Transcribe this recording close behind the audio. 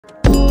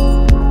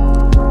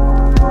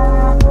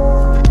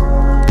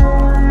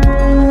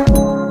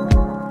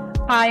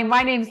Hi,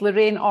 my name's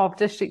Lorraine of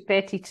District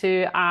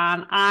 32,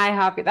 and I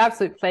have got the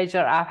absolute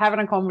pleasure of having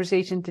a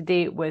conversation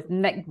today with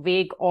Nick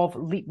Vague of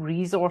Leap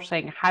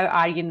Resourcing. How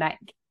are you, Nick?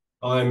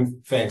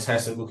 I'm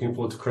fantastic. Looking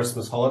forward to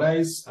Christmas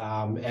holidays,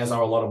 as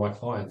are a lot of my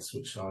clients,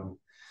 which I'm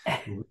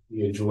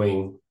really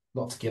enjoying.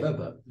 Not together,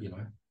 but Yeah,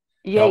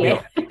 they'll be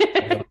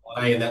yeah. on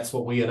holiday, and that's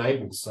what we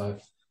enable. So,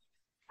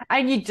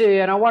 And you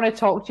do, and I want to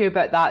talk to you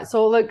about that.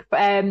 So, look,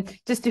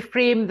 just to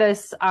frame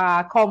this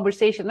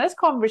this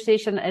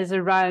conversation is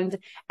around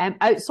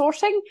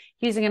outsourcing,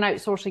 using an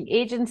outsourcing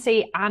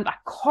agency, and a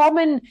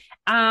common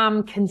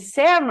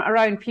concern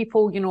around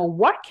people,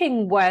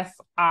 working with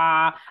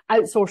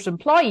outsourced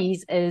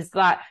employees is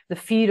that the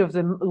fear of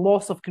the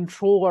loss of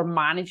control or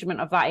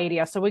management of that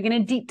area. So, we're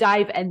going to deep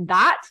dive in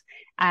that.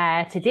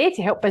 Today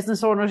to help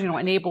business owners,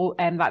 enable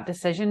that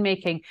decision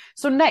making.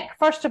 So, Nick,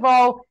 first of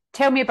all,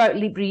 tell me about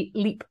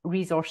Leap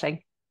Resourcing.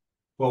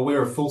 well,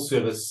 we're a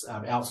full-service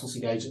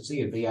outsourcing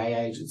agency, a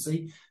VA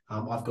agency.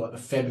 I've got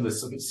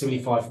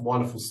 75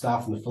 wonderful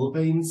staff in the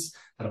Philippines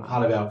that are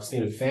part of our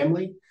extended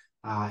family,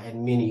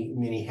 and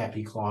many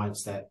happy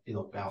clients that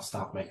our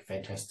staff make a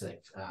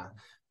fantastic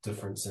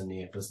difference in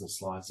their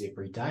business lives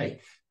every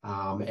day.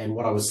 And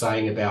what I was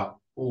saying about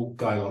all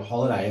going on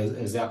holiday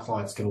is our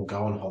clients can all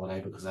go on holiday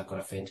because they've got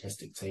a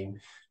fantastic team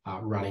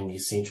running the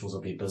essentials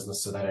of their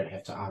business, so they don't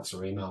have to answer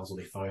emails or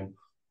their phone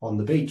on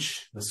the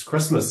beach this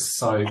Christmas.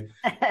 So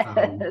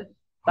I'm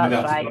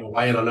about to go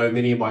away, and I know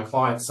many of my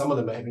clients, some of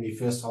them are having their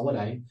first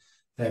holiday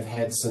they've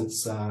had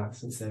since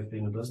they've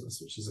been in business,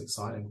 which is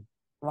exciting.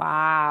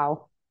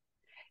 Wow.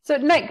 So,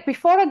 Nick,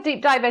 before I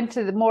deep dive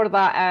into more of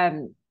that,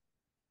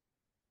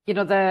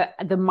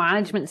 the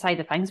management side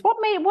of things, what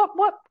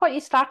you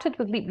started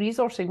with Leap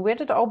Resourcing? Where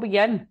did it all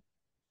begin?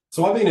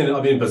 So I've been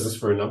in business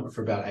for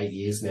about 8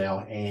 years now,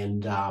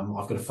 and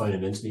I've got a phone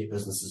and internet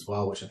business as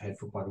well, which I've had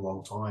for quite a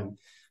long time.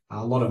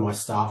 A lot of my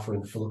staff are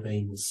in the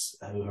Philippines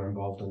who are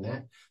involved in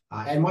that.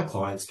 And my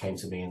clients came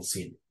to me and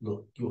said,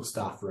 look, your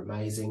staff are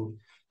amazing.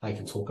 They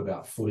can talk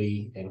about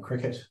footy and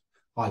cricket.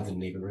 I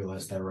didn't even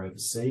realize they were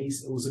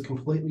overseas. It was a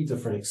completely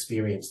different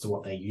experience to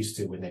what they're used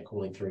to when they're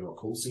calling through a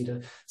call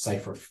center, say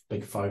for a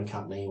big phone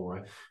company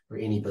or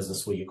any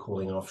business where you're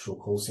calling an offshore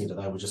call center.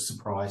 They were just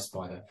surprised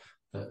by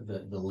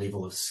the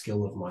level of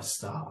skill of my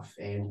staff.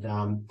 And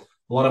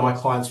a lot of my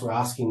clients were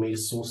asking me to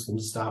source them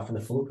staff in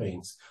the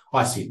Philippines.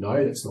 I said,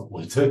 no, that's not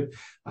what I do.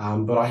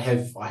 But I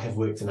have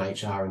worked in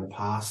HR in the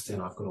past,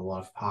 and I've got a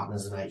lot of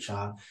partners in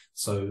HR.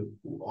 So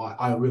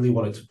I really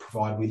wanted to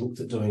provide, we looked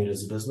at doing it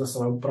as a business,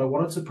 but I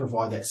wanted to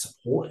provide that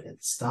support at the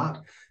start.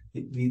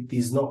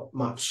 There's not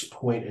much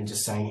point in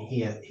just saying,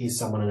 here's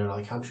someone in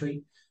another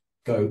country.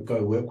 Go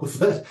work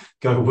with it,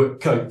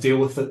 go deal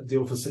with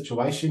the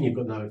situation. You've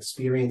got no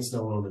experience,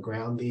 no one on the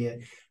ground there.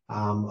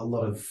 A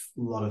lot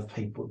of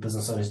people,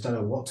 business owners, don't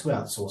know what to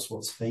outsource,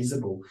 what's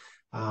feasible.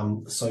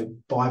 So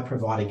by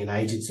providing an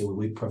agency where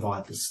we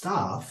provide the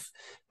staff,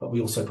 but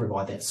we also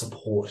provide that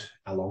support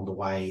along the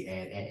way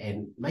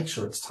and make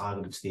sure it's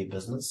targeted to their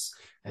business.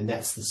 And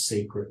that's the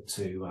secret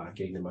to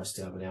getting the most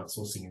out of an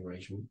outsourcing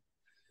arrangement.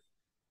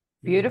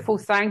 Beautiful,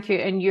 thank you.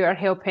 And you're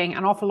helping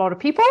an awful lot of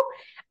people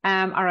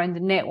around the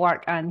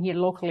network and here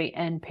locally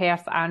in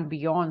Perth and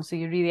beyond. So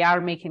you really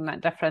are making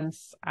that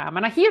difference.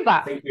 And I hear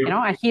that,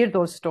 I hear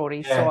those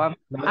stories. Yeah,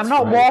 so I'm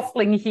not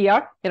waffling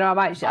here,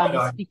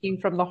 I'm speaking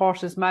from the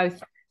horse's mouth.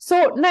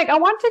 So Nick, I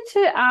wanted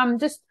to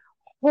just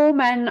home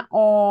in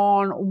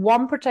on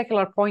one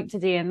particular point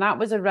today, and that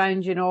was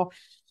around,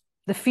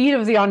 the fear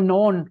of the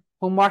unknown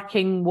when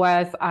working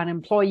with an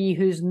employee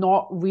who's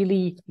not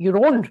really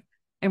your own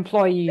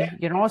employee,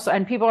 so,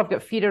 and people have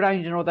got fear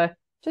around,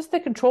 the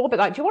control about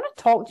that. Do you want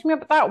to talk to me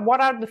about that?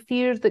 What are the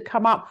fears that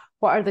come up?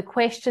 What are the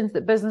questions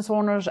that business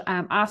owners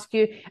ask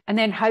you? And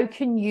then how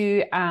can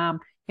you,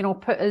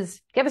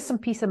 give us some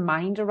peace of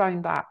mind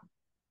around that?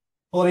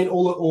 Well, I mean,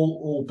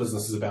 all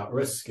business is about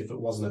risk. If it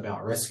wasn't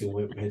about risk and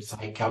we had to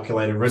take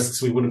calculated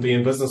risks, we wouldn't be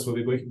in business. We'd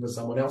be working for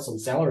someone else on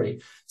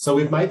salary. So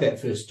we've made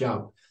that first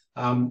jump.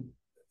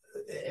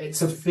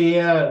 It's a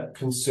fair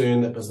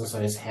concern that business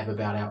owners have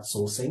about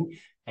outsourcing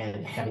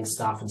and having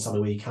staff in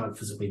somewhere where you can't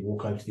physically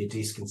walk over to their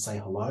desk and say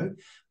hello.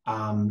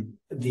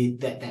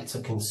 That's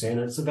a concern.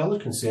 It's a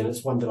valid concern.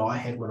 It's one that I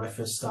had when I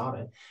first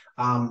started.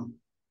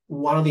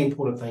 One of the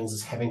important things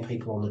is having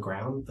people on the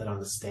ground that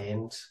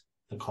understand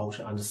the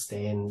culture,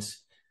 understand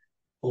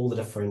all the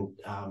different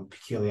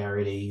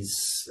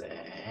peculiarities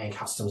and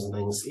customs and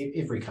things.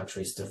 Every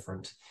country is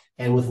different.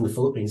 And within the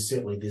Philippines,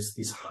 certainly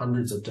there's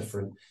hundreds of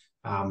different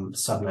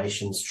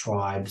sub-nations,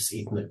 tribes,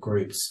 ethnic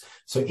groups.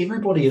 So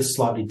everybody is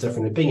slightly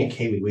different. And being a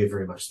Kiwi, we're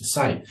very much the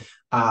same,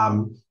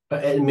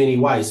 but in many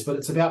ways. But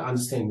it's about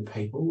understanding the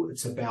people.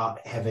 It's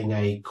about having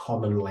a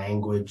common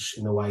language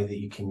in the way that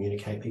you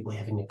communicate people,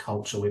 having a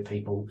culture where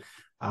people,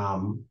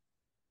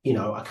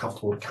 are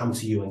comfortable to come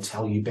to you and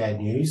tell you bad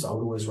news. I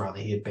would always rather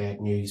hear bad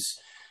news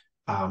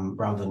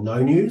rather than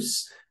no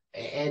news.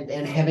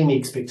 And having the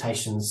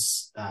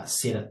expectations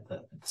set at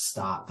the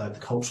start, though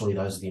culturally,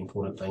 those are the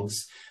important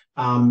things.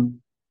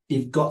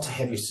 You've got to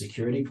have your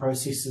security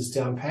processes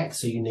down pat.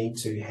 So you need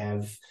to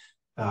have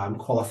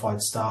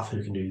qualified staff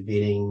who can do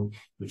vetting,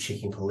 you're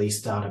checking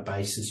police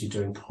databases, you're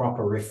doing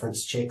proper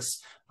reference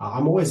checks.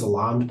 I'm always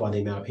alarmed by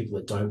the amount of people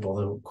that don't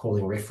bother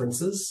calling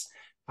references.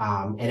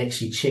 And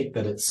actually check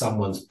that it's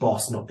someone's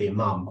boss, not their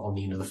mum, on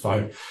the end of the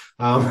phone.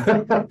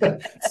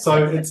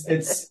 So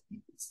it's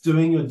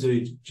doing your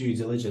due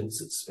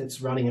diligence.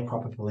 It's running a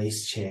proper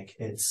police check.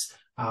 It's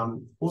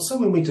also,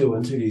 when we do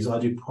interviews, I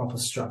do proper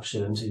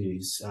structured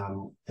interviews.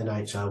 In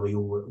HR, we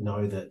all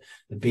know that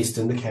the best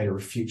indicator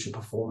of future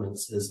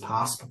performance is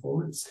past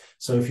performance.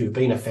 So if you've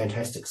been a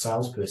fantastic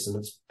salesperson,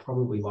 it's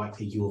probably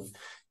likely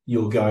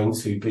you're going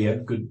to be a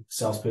good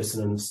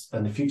salesperson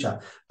in the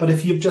future. But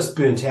if you've just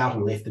burnt out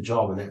and left the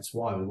job, and that's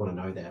why, we want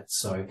to know that.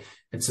 So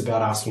it's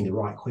about asking the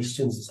right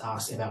questions.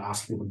 It's about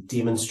asking people to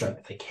demonstrate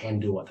that they can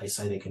do what they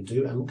say they can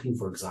do, and looking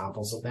for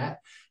examples of that.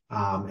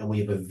 And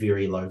we have a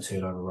very low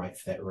turnover rate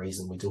for that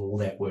reason. We do all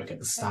that work at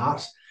the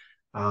start.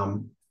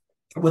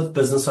 With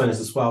business owners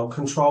as well,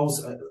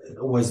 controls are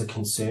always a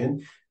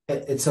concern.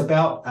 It's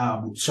about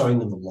showing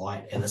them the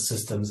light and the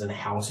systems and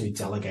how to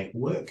delegate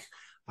work.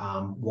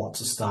 What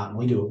to start, and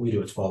we do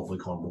a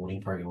 12-week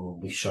onboarding program where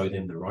we show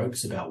them the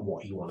ropes about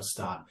what you want to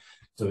start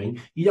doing.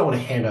 You don't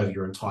want to hand over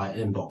your entire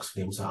inbox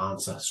for them to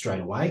answer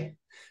straight away,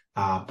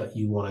 but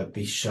you want to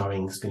be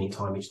spending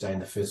time each day in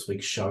the first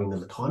week, showing them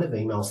the kind of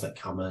emails that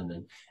come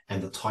in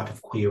and the type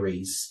of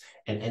queries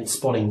and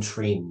spotting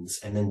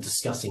trends, and then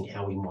discussing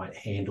how we might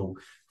handle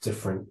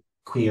different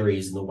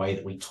queries and the way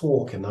that we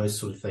talk and those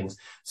sort of things,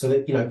 so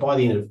that, by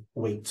the end of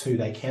week 2,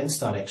 they can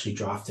start actually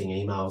drafting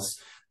emails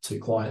to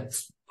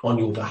clients on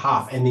your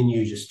behalf, and then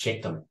you just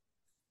check them.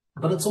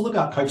 But it's all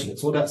about coaching.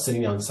 It's all about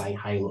sitting down and saying,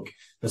 hey, look,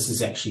 this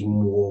is actually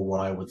more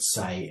what I would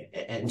say,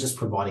 and just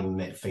providing them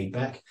that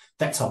feedback.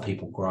 That's how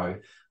people grow.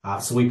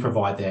 So we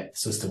provide that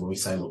system where we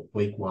say, look,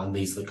 week 1,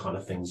 these are the kind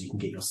of things you can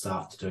get your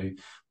staff to do.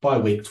 By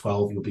week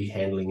 12, you'll be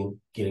handing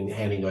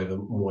over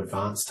more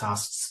advanced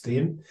tasks to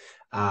them.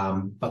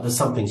 But there's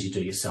some things you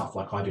do yourself,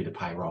 like I do the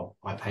payroll.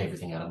 I pay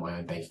everything out of my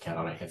own bank account.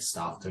 I don't have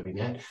staff doing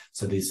that.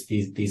 So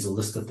there's a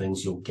list of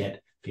things you'll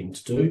get them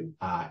to do.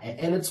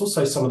 And it's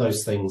also some of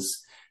those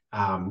things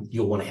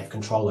you'll want to have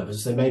control over.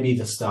 So maybe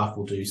the staff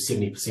will do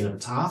 70% of a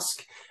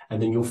task, and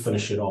then you'll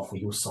finish it off, or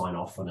you'll sign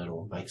off on it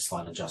or make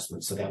slight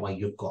adjustments. So that way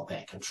you've got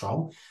that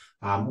control.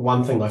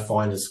 One thing I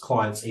find is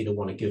clients either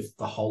want to give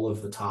the whole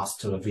of the task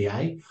to a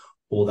VA,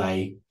 or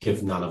they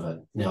give none of it.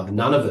 Now, the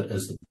none of it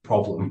is the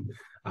problem,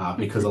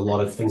 because a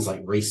lot of things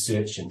like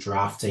research and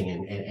drafting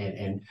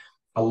and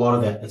a lot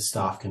of that the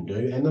staff can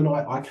do. And then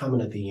I come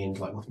in at the end,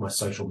 like with my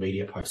social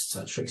media posts.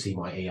 Trixie,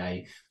 my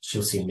EA,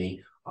 she'll send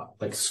me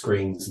like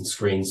screenshots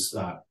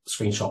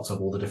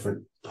of all the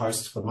different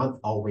posts for the month.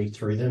 I'll read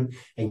through them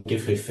and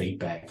give her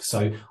feedback.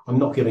 So I'm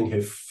not giving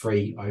her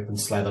free open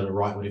slather to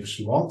write whatever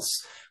she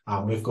wants.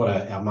 We've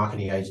got our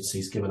marketing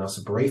agency's given us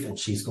a brief, and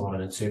she's gone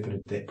and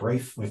interpreted that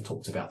brief. We've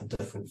talked about the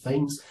different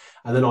things,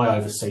 and then I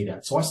oversee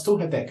that. So I still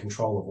have that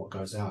control of what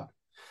goes out.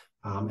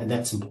 And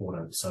that's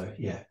important. So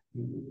yeah,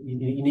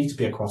 you need to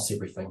be across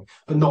everything,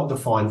 but not the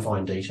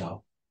fine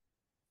detail.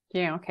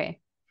 Yeah, okay.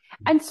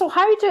 And so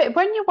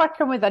when you're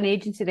working with an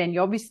agency, then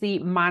you obviously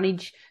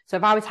manage. So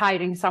if I was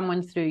hiring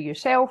someone through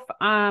yourself,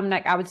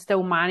 like I would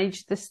still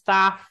manage the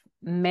staff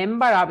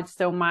member, I would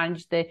still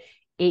manage the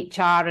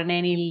HR and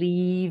any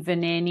leave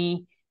and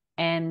any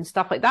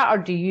stuff like that, or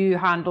do you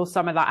handle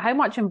some of that? How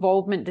much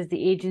involvement does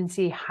the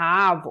agency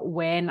have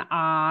when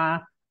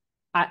a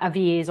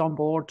VA is on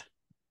board?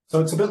 So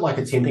it's a bit like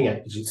a temping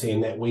agency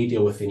in that we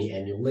deal with any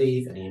annual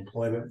leave, any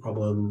employment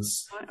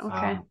problems,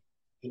 okay.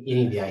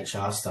 Any of the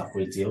HR stuff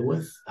we deal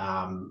with.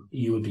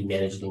 You would be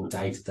managing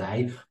day to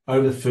day.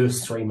 Over the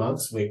first 3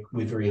 months, we're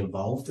very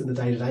involved in the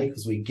day to day,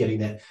 because we're getting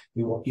that.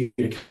 We want you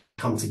to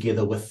come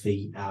together with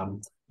the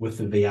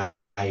VA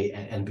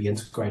and be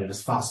integrated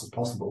as fast as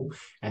possible.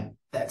 And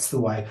that's the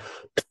way,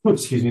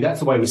 excuse me, that's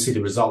the way we see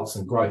the results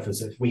and growth,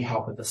 is if we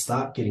help at the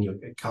start, getting you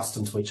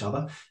accustomed to each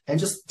other and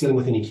just dealing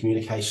with any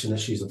communication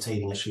issues or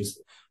teething issues,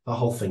 the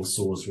whole thing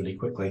soars really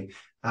quickly.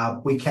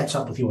 We catch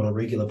up with you on a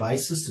regular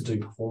basis to do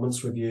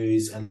performance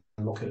reviews and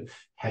look at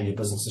how your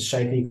business is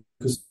shaping,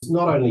 because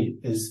not only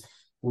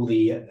will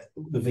the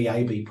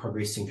VA be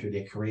progressing through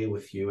their career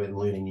with you and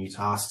learning new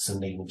tasks and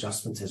needing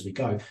adjustments as we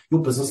go,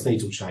 your business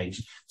needs will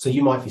change. So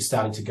you might be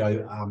starting to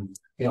go,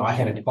 I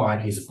had a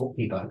client who's a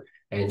bookkeeper,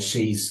 and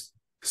she's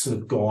sort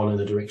of gone in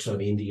the direction of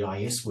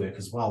NDIS work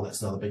as well.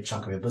 That's another big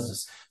chunk of her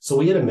business. So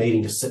we had a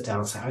meeting to sit down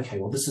and say, okay,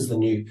 well, this is the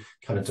new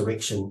kind of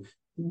direction.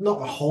 Not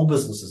the whole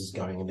business is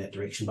going in that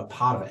direction, but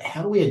part of it.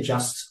 How do we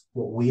adjust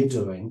what we're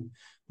doing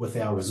with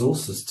our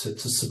resources to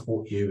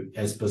support you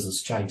as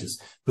business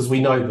changes? Because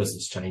we know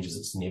business changes,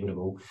 it's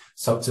inevitable.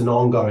 So it's an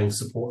ongoing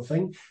support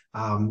thing.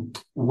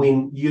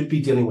 When you'd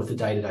be dealing with the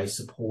day-to-day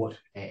support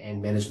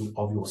and management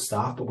of your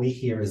staff, but we're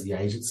here as the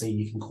agency,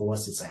 you can call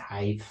us and say,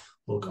 hey,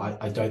 look,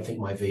 I don't think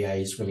my VA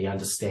is really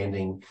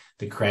understanding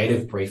the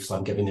creative briefs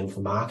I'm giving them for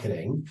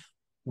marketing.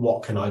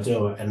 What can I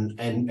do?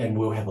 And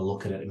we'll have a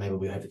look at it, and maybe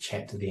we'll have a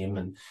chat to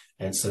them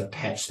and sort of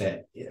patch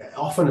that.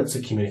 Often it's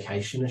a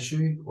communication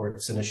issue, or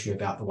it's an issue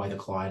about the way the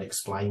client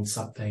explains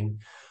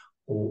something,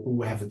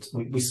 or have it.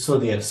 We sort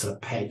of there to sort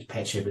of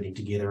patch everything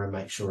together and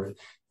make sure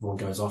everyone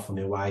goes off on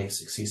their way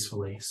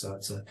successfully. So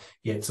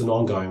it's an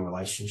ongoing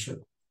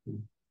relationship.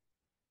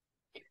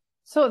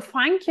 So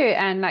thank you,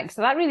 and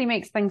so that really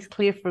makes things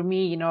clear for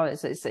me. You know,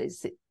 it's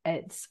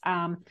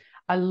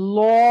a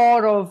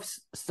lot of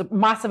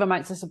massive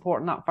amounts of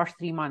support in that first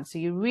 3 months. So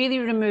you really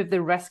remove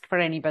the risk for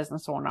any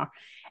business owner.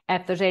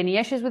 If there's any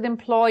issues with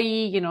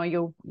employee, you know,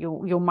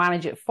 you'll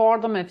manage it for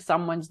them. If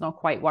someone's not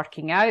quite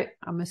working out,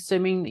 I'm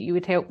assuming that you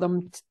would help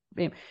them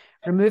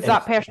remove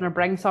that person or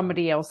bring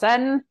somebody else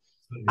in.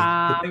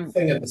 The big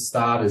thing at the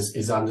start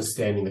is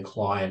understanding the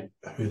client,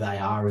 who they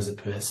are as a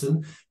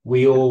person.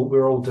 We're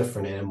all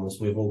different animals.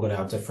 We've all got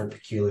our different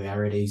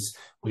peculiarities.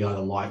 We either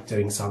like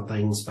doing some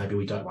things, maybe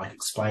we don't like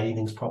explaining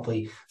things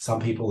properly. Some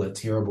people are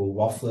terrible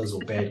wafflers or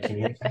bad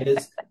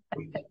communicators.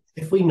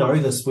 If we know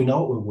this, we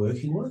know what we're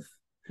working with.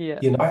 Yeah.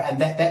 You know,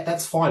 and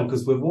that's fine,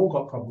 because we've all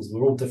got problems.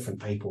 We're all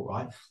different people,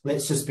 right?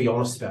 Let's just be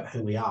honest about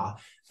who we are,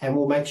 and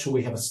we'll make sure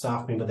we have a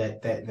staff member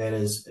that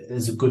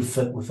is a good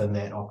fit within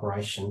that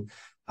operation.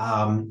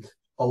 A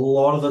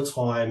lot of the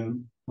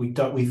time, we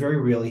very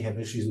rarely have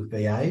issues with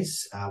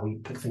VAs. We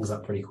pick things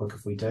up pretty quick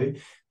if we do.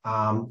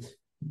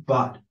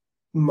 But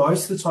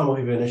most of the time we'll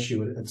have an issue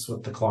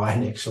with the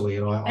client, actually.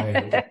 And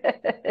I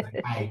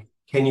hey,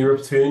 can you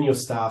return your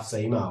staff's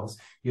emails?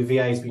 Your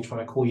VA has been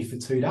trying to call you for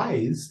 2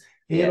 days.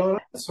 Yeah, I'm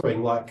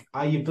answering, like,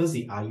 are you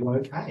busy? Are you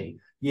okay?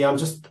 Yeah, I'm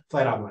just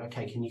flat out. I'm like,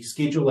 okay, can you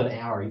schedule an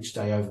hour each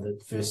day over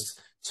the first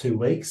 2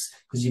 weeks?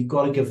 Because you've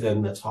got to give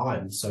them the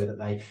time so that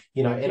they,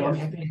 you know, and I'm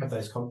happy to have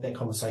that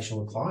conversation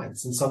with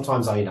clients. And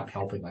sometimes I end up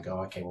helping. I go,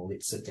 okay, well,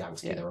 let's sit down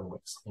together and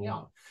work something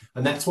out.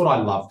 And that's what I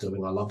love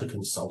doing. I love the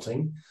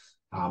consulting.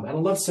 And I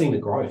love seeing the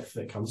growth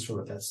that comes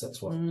from it.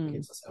 That's what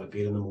gets us out of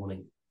bed in the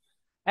morning.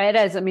 It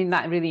is. I mean,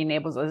 that really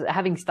enables us.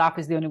 Having staff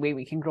is the only way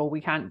we can grow. We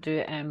can't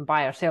do it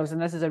by ourselves.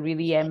 And this is a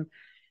really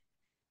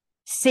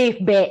safe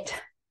bet,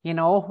 you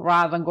know,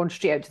 rather than going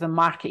straight out to the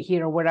market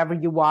here or wherever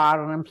you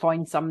are and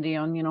employing somebody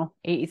on, you know,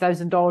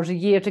 $80,000 a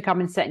year to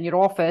come and sit in your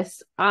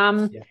office.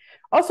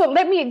 Also,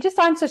 let me just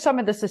answer some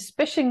of the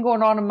suspicion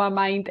going on in my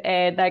mind,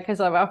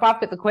 because if I've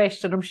got the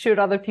question, I'm sure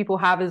other people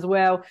have as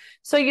well.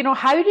 So, you know,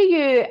 how do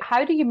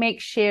you make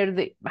sure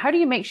that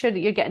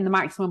you're getting the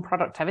maximum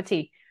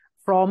productivity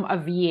from a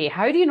VA?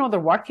 How do you know they're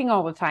working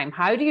all the time?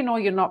 How do you know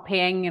you're not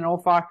paying, you know,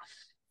 for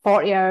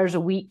 40 hours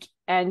a week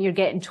and you're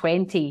getting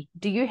 20?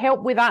 Do you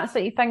help with that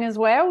sort of thing as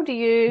well? Do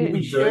you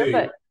ensure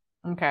that?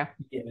 Okay.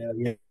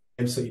 Yeah,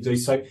 absolutely do.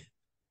 So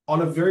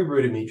on a very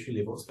rudimentary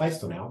level, it's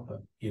based on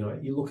output. You know,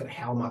 you look at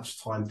how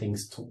much time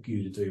things took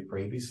you to do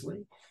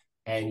previously,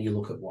 and you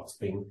look at what's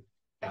been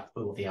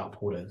what the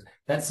output is.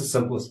 That's the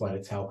simplest way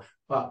to tell.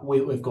 But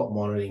we've got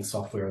monitoring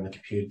software on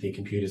their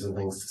computers and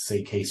things to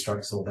see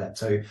keystrokes, all that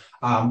too.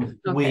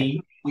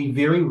 We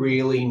very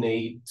rarely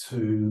need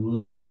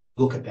to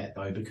look at that,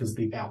 though, because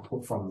the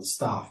output from the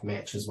staff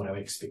matches what our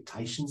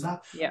expectations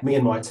are. Yep. Me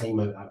and my team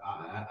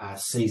are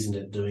seasoned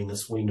at doing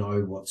this. We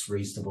know what's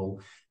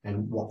reasonable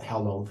and how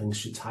long things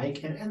should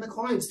take. And the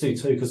clients do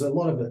too, because a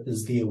lot of it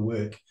is their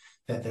work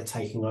that they're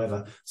taking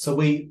over. So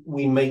we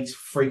meet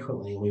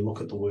frequently and we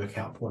look at the work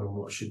output and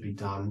what should be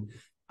done.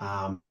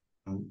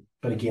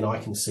 But again, I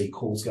can see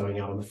calls going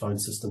out on the phone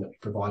system that we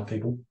provide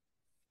people.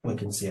 We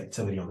can see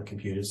activity on the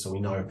computers, so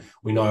we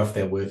know if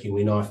they're working.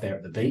 We know if they're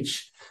at the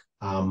beach.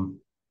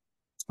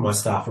 My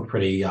staff are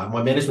pretty.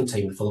 My management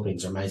team in the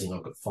Philippines are amazing.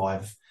 I've got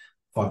five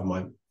of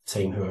my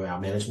team who are our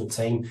management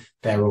team.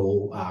 They're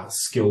all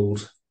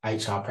skilled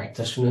HR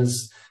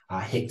practitioners.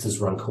 Hector's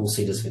run call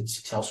centers for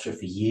Telstra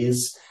for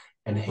years,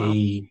 and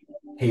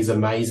he's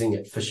amazing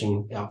at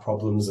fishing out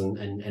problems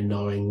and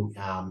knowing.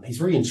 He's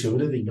very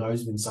intuitive. He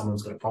knows when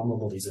someone's got a problem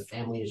or there's a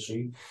family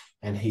issue,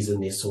 and he's in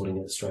there sorting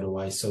it straight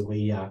away. So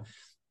we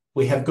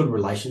have good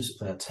relationships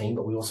with our team,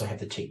 but we also have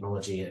the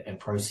technology and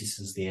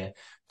processes there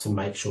to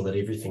make sure that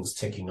everything's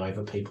ticking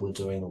over. People are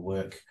doing the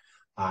work,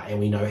 and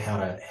we know how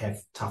to have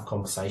tough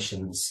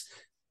conversations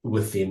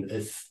with them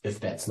if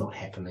that's not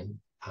happening.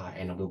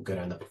 And we'll go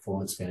down the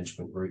performance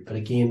management route. But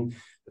again,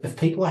 if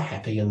people are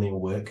happy in their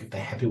work, if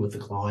they're happy with the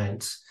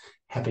client,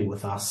 happy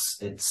with us,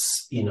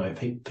 it's, you know,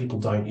 people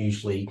don't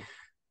usually,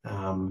 they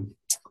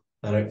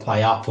don't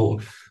play up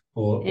or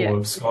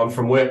have gone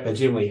from work. They're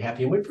generally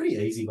happy, and we're pretty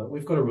easy, but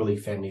we've got a really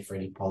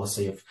family-friendly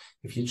policy.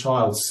 If your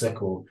child's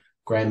sick or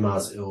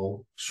grandma's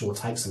ill, sure,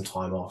 take some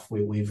time off.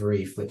 We're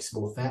very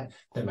flexible with that.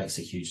 That makes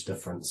a huge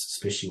difference,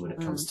 especially when it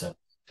comes to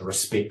the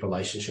respect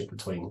relationship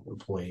between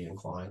employee and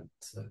client.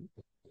 So,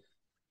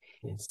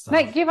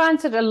 Nick, you've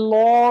answered a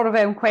lot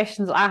of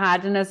questions I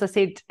had, and as I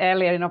said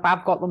earlier, you know,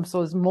 I've got them,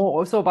 so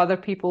have other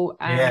people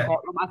got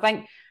them. I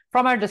think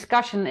from our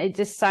discussion, it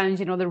just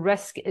sounds, you know, the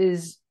risk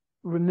is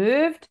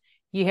removed.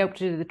 You help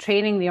to do the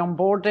training, the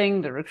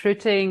onboarding, the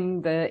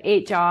recruiting, the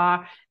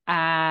HR,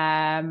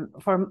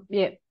 for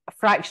a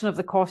fraction of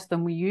the cost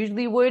than we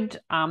usually would.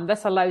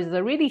 This allows us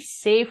a really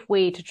safe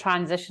way to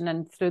transition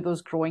in through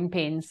those growing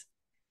pains,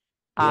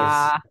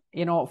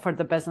 you know, for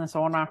the business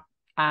owner.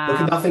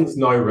 Look, nothing's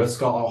no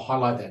risk. I'll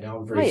highlight that now.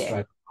 I'm very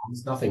straight.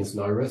 Nothing's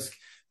no risk.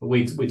 But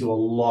we do a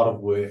lot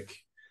of work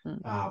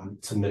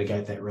to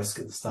mitigate that risk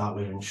at the start.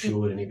 We're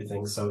insured and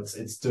everything, so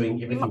it's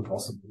doing everything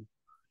possible.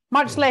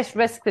 Much less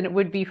risk than it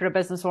would be for a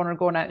business owner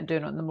going out and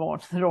doing it on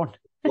their own.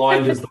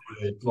 Blind is the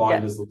word.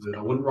 Blind is the word.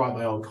 I wouldn't write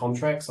my own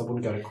contracts. I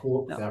wouldn't go to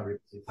court without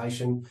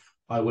representation.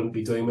 I wouldn't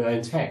be doing my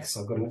own tax.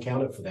 I've got an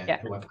accountant for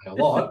that who I pay a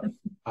lot.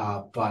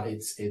 But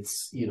it's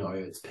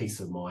it's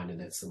peace of mind,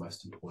 and that's the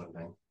most important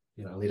thing.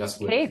 Let us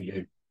work for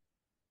you.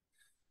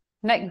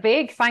 Nick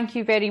Vague, thank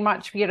you very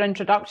much for your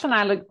introduction.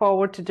 I look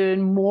forward to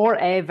doing more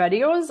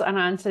videos and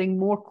answering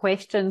more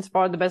questions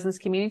for the business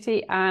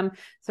community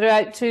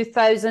throughout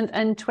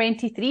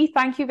 2023.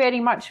 Thank you very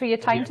much for your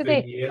time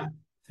today. Yeah,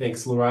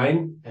 thanks,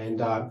 Lorraine. And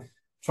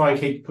try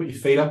and put your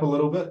feet up a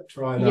little bit.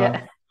 Try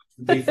and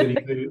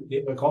D32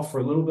 network off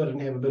for a little bit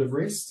and have a bit of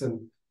rest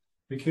and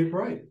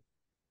recuperate.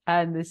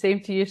 And the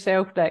same to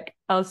yourself, Nick.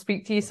 I'll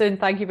speak to you soon.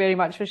 Thank you very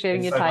much for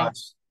sharing your time.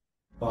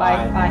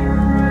 Bye.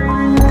 Bye.